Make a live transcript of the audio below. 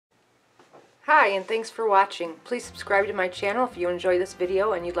Hi, and thanks for watching. Please subscribe to my channel if you enjoy this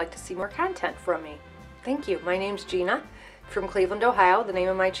video and you'd like to see more content from me. Thank you. My name's Gina from Cleveland, Ohio. The name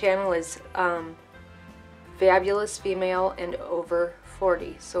of my channel is Fabulous Female and Over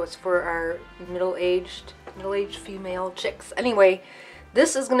 40. So it's for our middle-aged female chicks. Anyway,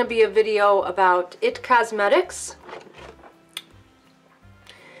 this is going to be a video about IT Cosmetics,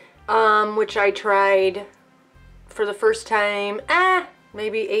 which I tried for the first time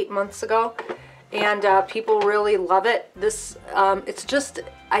maybe 8 months ago, and people really love it. This it's just,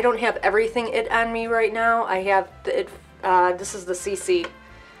 I don't have everything IT on me right now. I have the this is the CC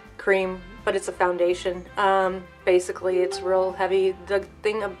cream, but it's a foundation. Basically it's real heavy.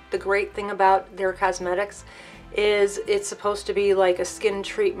 The great thing about their cosmetics is it's supposed to be like a skin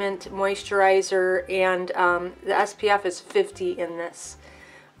treatment moisturizer, and the SPF is 50 in this.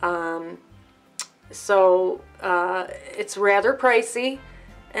 So it's rather pricey,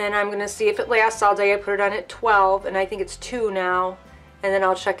 and I'm gonna see if it lasts all day. I put it on at 12 and I think it's 2 now, and then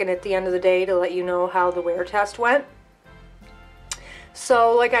I'll check in at the end of the day to let you know how the wear test went.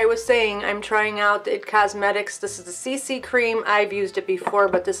 So like I was saying, I'm trying out the IT Cosmetics. This is the CC cream. I've used it before,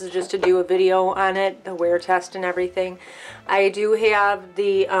 but this is just to do a video on it, the wear test and everything. I do have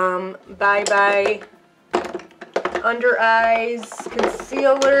the Bye Bye Under Eyes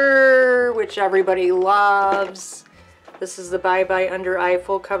Concealer, which everybody loves. This is the Bye Bye Under Eye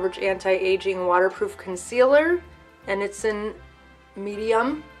Full Coverage Anti-Aging Waterproof Concealer, and it's in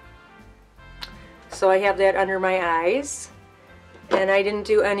medium. So I have that under my eyes. And I didn't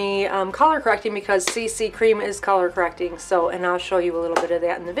do any color correcting because CC cream is color correcting. So, and I'll show you a little bit of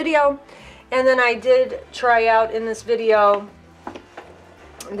that in the video. And then I did try out in this video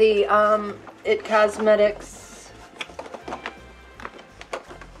the IT Cosmetics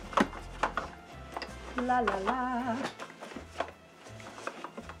La La La.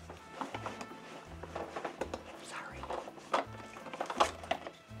 Sorry.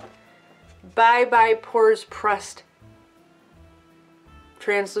 Bye Bye Pores Pressed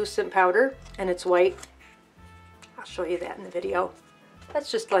Translucent Powder, and it's white. I'll show you that in the video.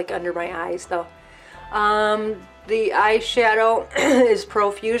 That's just like under my eyes though. The eyeshadow is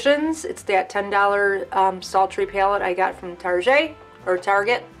Profusions. It's that $10 sultry palette I got from Target.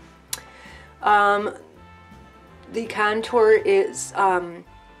 The contour is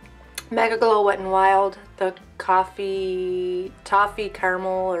Mega Glow Wet n Wild, the Toffee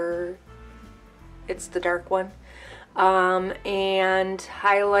Caramel, or it's the dark one. And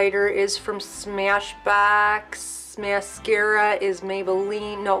highlighter is from Smashbox. Mascara is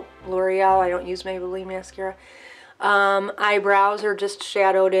Maybelline, no, L'Oreal. I don't use Maybelline mascara. Eyebrows are just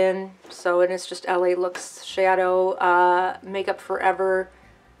shadowed in, so, and it's just LA Looks shadow. Makeup Forever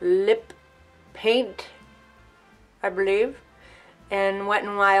lip paint, I believe, and Wet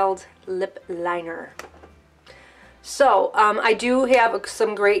n Wild lip liner. So I do have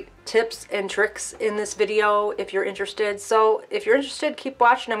some great tips and tricks in this video if you're interested. So if you're interested, keep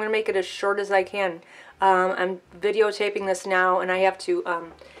watching. I'm going to make it as short as I can. I'm videotaping this now, and I have to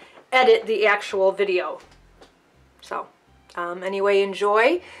edit the actual video. So anyway,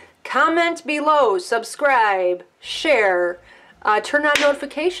 enjoy. Comment below, subscribe, share, turn on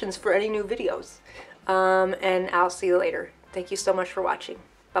notifications for any new videos. And I'll see you later. Thank you so much for watching.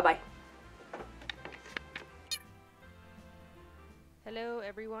 Bye-bye. Hello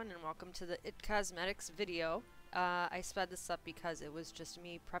everyone, and welcome to the IT Cosmetics video. I sped this up because it was just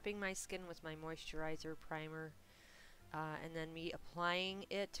me prepping my skin with my moisturizer primer, and then me applying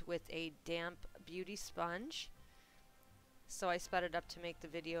it with a damp beauty sponge. So I sped it up to make the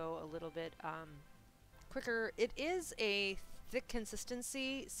video a little bit quicker. It is a thick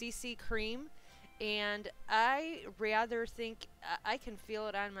consistency CC cream, and I rather think I can feel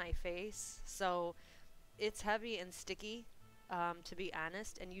it on my face, so it's heavy and sticky. To be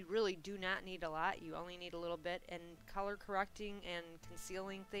honest, and you really do not need a lot. You only need a little bit, and color correcting and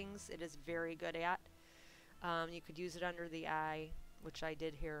concealing things it is very good at. You could use it under the eye, which I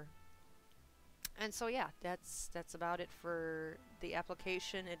did here. And so yeah, that's about it for the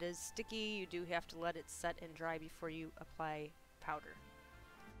application. It is sticky. You do have to let it set and dry before you apply powder.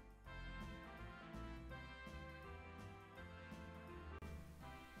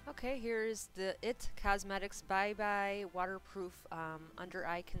 Okay, here's the IT Cosmetics Bye Bye Waterproof Under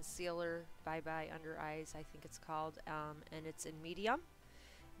Eye Concealer, Bye Bye Under Eyes, I think it's called, and it's in medium.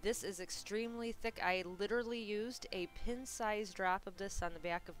 This is extremely thick. I literally used a pin-sized drop of this on the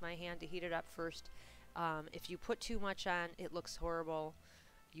back of my hand to heat it up first. If you put too much on, it looks horrible.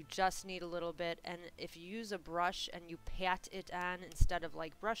 You just need a little bit, and if you use a brush and you pat it on instead of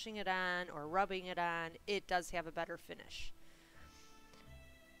like brushing it on or rubbing it on, it does have a better finish.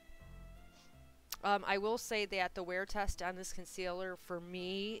 I will say that the wear test on this concealer for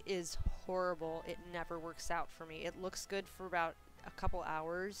me is horrible. It never works out for me. It looks good for about a couple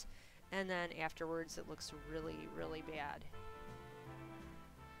hours, and then afterwards it looks really, really bad.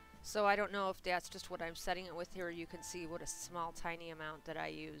 So I don't know if that's just what I'm setting it with here. You can see what a small, tiny amount that I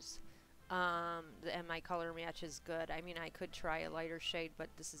use. And my color match is good. I mean, I could try a lighter shade, but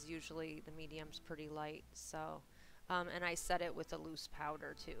this is usually, the medium's pretty light. So, and I set it with a loose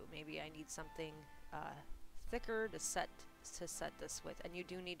powder too. Maybe I need something thicker to set this with. And you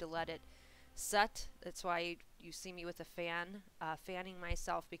do need to let it set. That's why you see me with a fan, fanning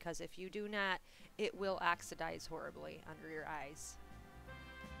myself, because if you do not, it will oxidize horribly under your eyes.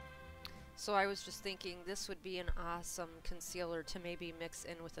 So I was just thinking this would be an awesome concealer to maybe mix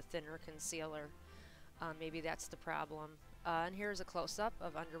in with a thinner concealer. Maybe that's the problem. And here's a close-up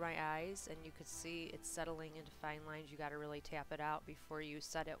of under my eyes, and you can see it's settling into fine lines. You got to really tap it out before you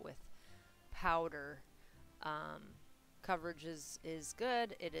set it with powder. Coverage is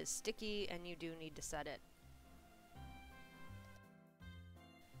good. It is sticky, and you do need to set it.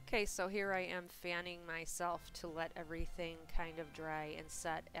 Okay, so here I am fanning myself to let everything kind of dry and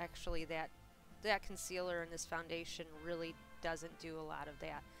set. Actually, that concealer and this foundation really doesn't do a lot of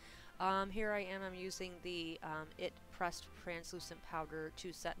that. Here I am, I'm using the IT Pressed Translucent Powder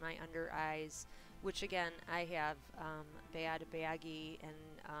to set my under eyes, which again, I have bad, baggy, and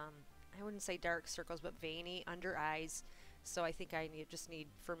I wouldn't say dark circles, but veiny under eyes. So I think I just need,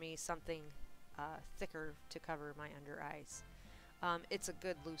 for me, something thicker to cover my under eyes. It's a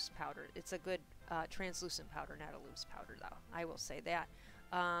good loose powder. It's a good translucent powder, not a loose powder, though. I will say that.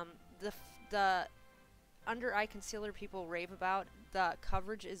 The under eye concealer people rave about, the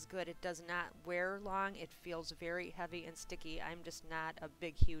coverage is good. It does not wear long. It feels very heavy and sticky. I'm just not a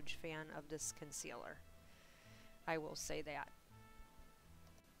big, huge fan of this concealer. I will say that.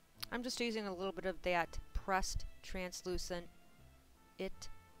 I'm just using a little bit of that Pressed Translucent IT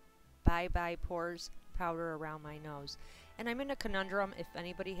Bye Bye Pores powder around my nose. And I'm in a conundrum if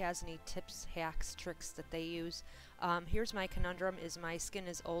anybody has any tips, hacks, tricks that they use. Here's my conundrum: is my skin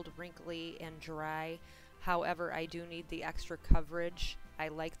is old, wrinkly, and dry. However, I do need the extra coverage. I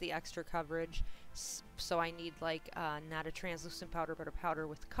like the extra coverage, so I need like not a translucent powder, but a powder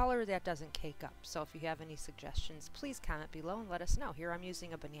with color that doesn't cake up. So if you have any suggestions, please comment below and let us know. Here I'm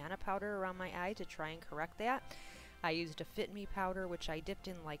using a banana powder around my eye to try and correct that. I used a Fit Me powder, which I dipped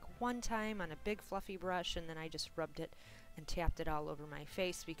in like one time on a big fluffy brush, and then I just rubbed it and tapped it all over my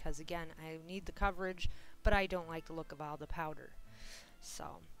face because, again, I need the coverage, but I don't like the look of all the powder. So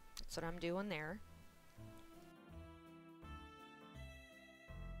that's what I'm doing there.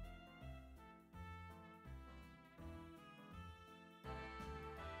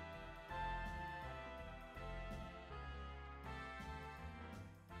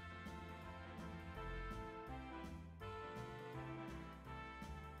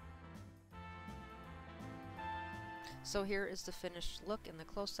 So here is the finished look. In the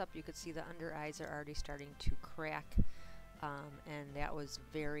close-up, you could see the under eyes are already starting to crack, and that was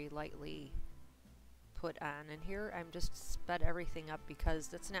very lightly put on. And here I'm just sped everything up because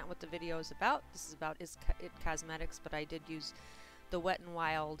that's not what the video is about. This is about IT Cosmetics, but I did use the Wet n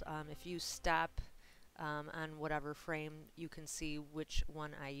Wild. If you stop on whatever frame, you can see which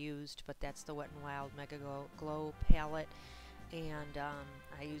one I used, but that's the Wet n Wild Mega Glow palette. And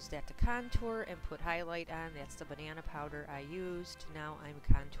I used that to contour and put highlight on. That's the banana powder I used. Now I'm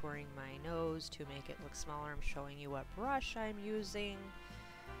contouring my nose to make it look smaller. I'm showing you what brush I'm using,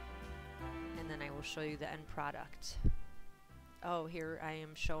 and then I will show you the end product. Oh, here I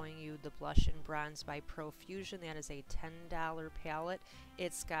am showing you the Blush and Bronze by Profusion. That is a $10 palette.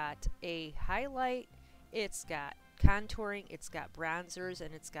 It's got a highlight, it's got contouring, it's got bronzers,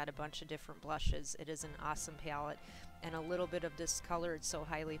 and it's got a bunch of different blushes. It is an awesome palette, and a little bit of this color, it's so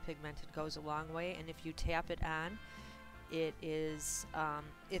highly pigmented, goes a long way. And if you tap it on, it is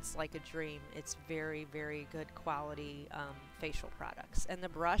it's like a dream. It's very, very good quality facial products. And the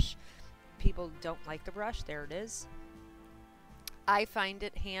brush, people don't like the brush. There it is. I find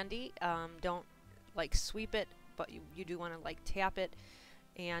it handy. Don't like sweep it, but you do want to like tap it,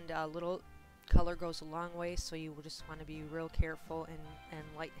 and a little color goes a long way, so you just want to be real careful and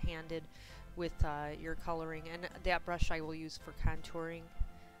light-handed with your coloring. And that brush I will use for contouring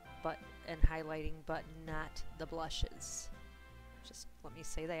and highlighting, but not the blushes. Just let me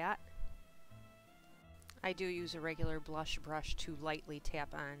say that. I do use a regular blush brush to lightly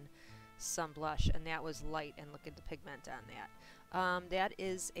tap on some blush, and that was light, and look at the pigment on that. That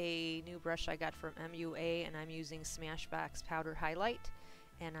is a new brush I got from MUA, and I'm using Smashbox Powder Highlight,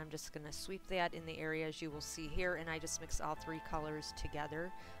 and I'm just going to sweep that in the areas you will see here, and I just mix all three colors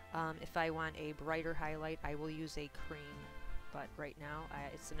together. If I want a brighter highlight, I will use a cream, but right now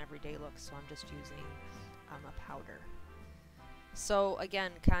it's an everyday look, so I'm just using a powder. So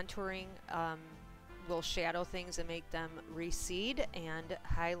again, contouring will shadow things and make them recede, and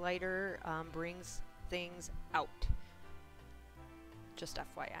highlighter brings things out. Just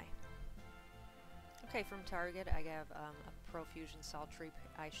FYI. Okay, from Target, I have a Profusion Sultry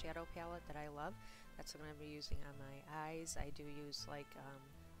eyeshadow palette that I love. That's what I'm going to be using on my eyes. I do use, like,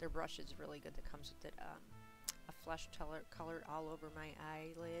 their brush is really good that comes with it. A flesh color all over my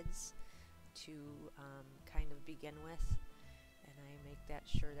eyelids to kind of begin with. And I make that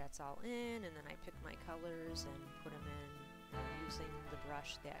sure that's all in, and then I pick my colors and put them in using the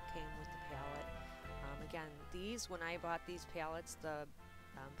brush that came with the palette. Again, these, when I bought these palettes, the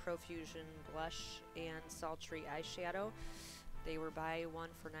Profusion Blush and Sultry eyeshadow, they were buy one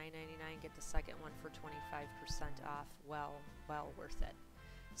for $9.99, get the second one for 25% off. Well worth it.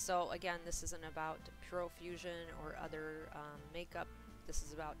 So again, this isn't about Profusion or other makeup. This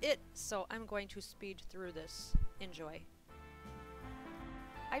is about it. So I'm going to speed through this. Enjoy.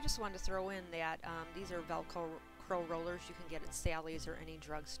 I just wanted to throw in that these are Velcro rollers you can get at Sally's or any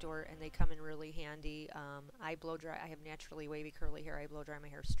drugstore, and they come in really handy. I blow dry. I have naturally wavy curly hair. I blow dry my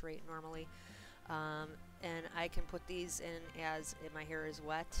hair straight normally, and I can put these in as if my hair is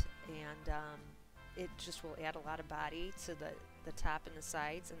wet, and it just will add a lot of body to the top and the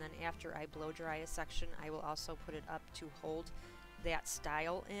sides. And then after I blow dry a section, I will also put it up to hold that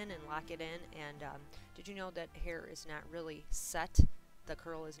style in and lock it in. And did you know that hair is not really set? The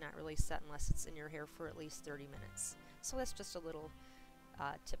curl is not really set unless it's in your hair for at least 30 minutes. So that's just a little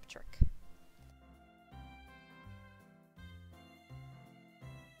tip trick.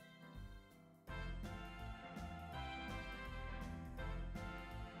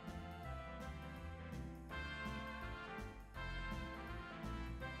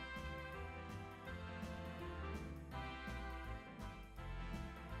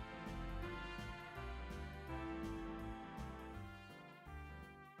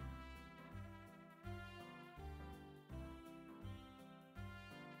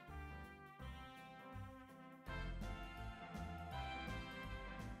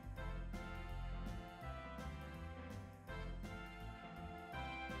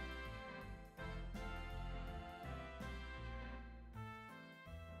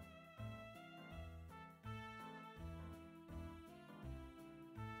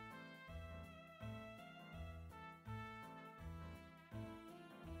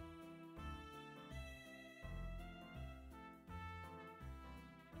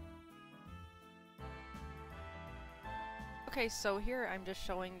 Okay, so here I'm just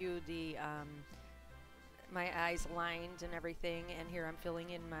showing you the my eyes lined and everything, and here I'm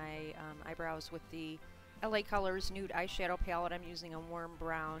filling in my eyebrows with the LA Colors Nude Eyeshadow Palette. I'm using a warm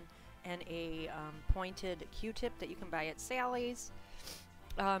brown and a pointed Q-tip that you can buy at Sally's.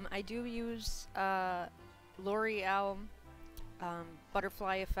 I do use L'Oreal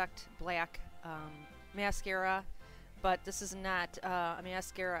Butterfly Effect Black mascara, but this is not a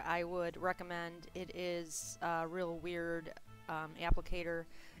mascara I would recommend. It is a real weird applicator,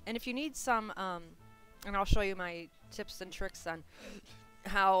 and if you need some, and I'll show you my tips and tricks on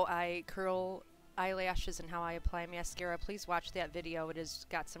how I curl eyelashes and how I apply mascara, please watch that video. It has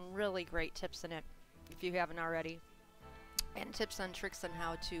got some really great tips in it if you haven't already, and tips and tricks on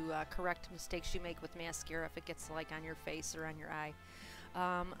how to correct mistakes you make with mascara if it gets like on your face or on your eye.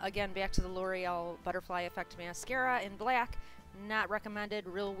 Again, back to the L'Oreal Butterfly Effect Mascara in black. Not recommended,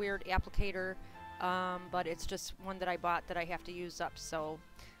 real weird applicator, but it's just one that I bought that I have to use up. So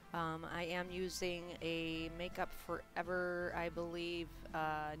I am using a Makeup Forever, I believe,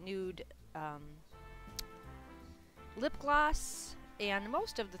 nude lip gloss, and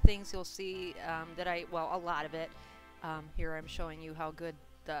most of the things you'll see that a lot of it, here I'm showing you how good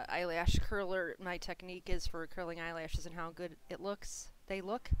the eyelash curler, my technique is for curling eyelashes and how good it looks. They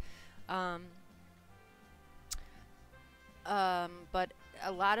look. But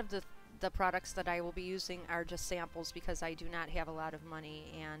a lot of the products that I will be using are just samples because I do not have a lot of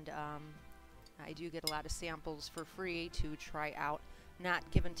money, and I do get a lot of samples for free to try out.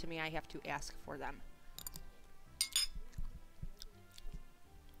 Not given to me, I have to ask for them.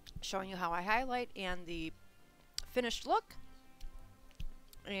 Showing you how I highlight and the finished look.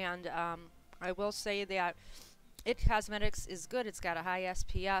 And I will say that IT Cosmetics is good. It's got a high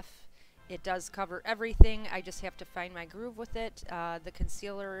SPF. It does cover everything. I just have to find my groove with it. The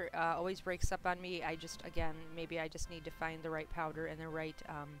concealer always breaks up on me. Again, maybe I just need to find the right powder and the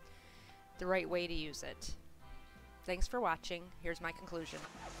right way to use it. Thanks for watching. Here's my conclusion.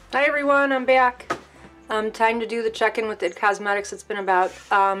 Hi everyone, I'm back. Time to do the check-in with IT Cosmetics. It's been about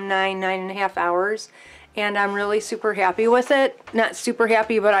 9.5 hours, and I'm really super happy with it. Not super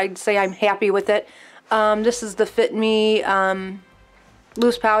happy, but I'd say I'm happy with it. This is the Fit Me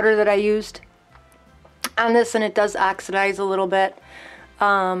loose powder that I used on this, and it does oxidize a little bit.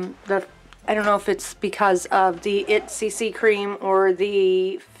 I don't know if it's because of the IT CC cream or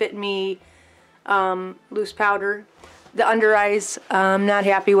the Fit Me loose powder. The under eyes, I'm not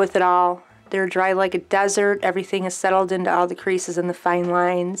happy with at all. They're dry like a desert. Everything is settled into all the creases and the fine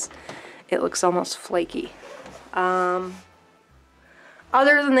lines. It looks almost flaky. Other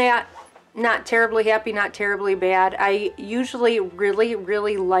than that, not terribly happy, not terribly bad. I usually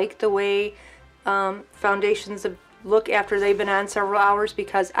really like the way foundations look after they've been on several hours,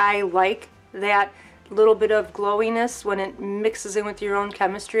 because I like that little bit of glowiness when it mixes in with your own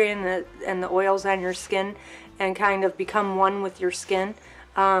chemistry and the oils on your skin and kind of become one with your skin.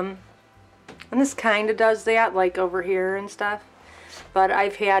 And this kind of does that, like over here and stuff. But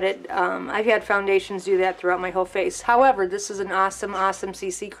I've had foundations do that throughout my whole face. However, this is an awesome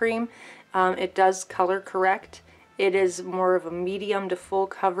CC cream. It does color correct. It is more of a medium to full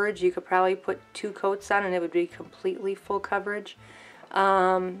coverage. You could probably put 2 coats on and it would be completely full coverage.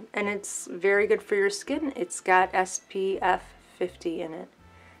 And it's very good for your skin. It's got SPF 50 in it.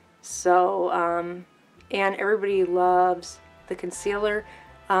 So, and everybody loves the concealer.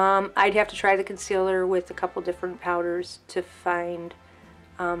 I'd have to try the concealer with a couple different powders to find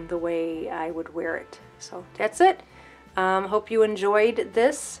the way I would wear it. So that's it. Hope you enjoyed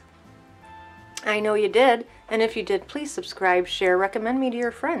this. I know you did, and if you did, please subscribe, share, recommend me to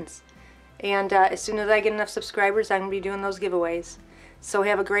your friends. And as soon as I get enough subscribers, I'm going to be doing those giveaways. So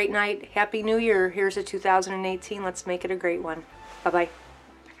have a great night. Happy New Year. Here's a 2018. Let's make it a great one. Bye-bye.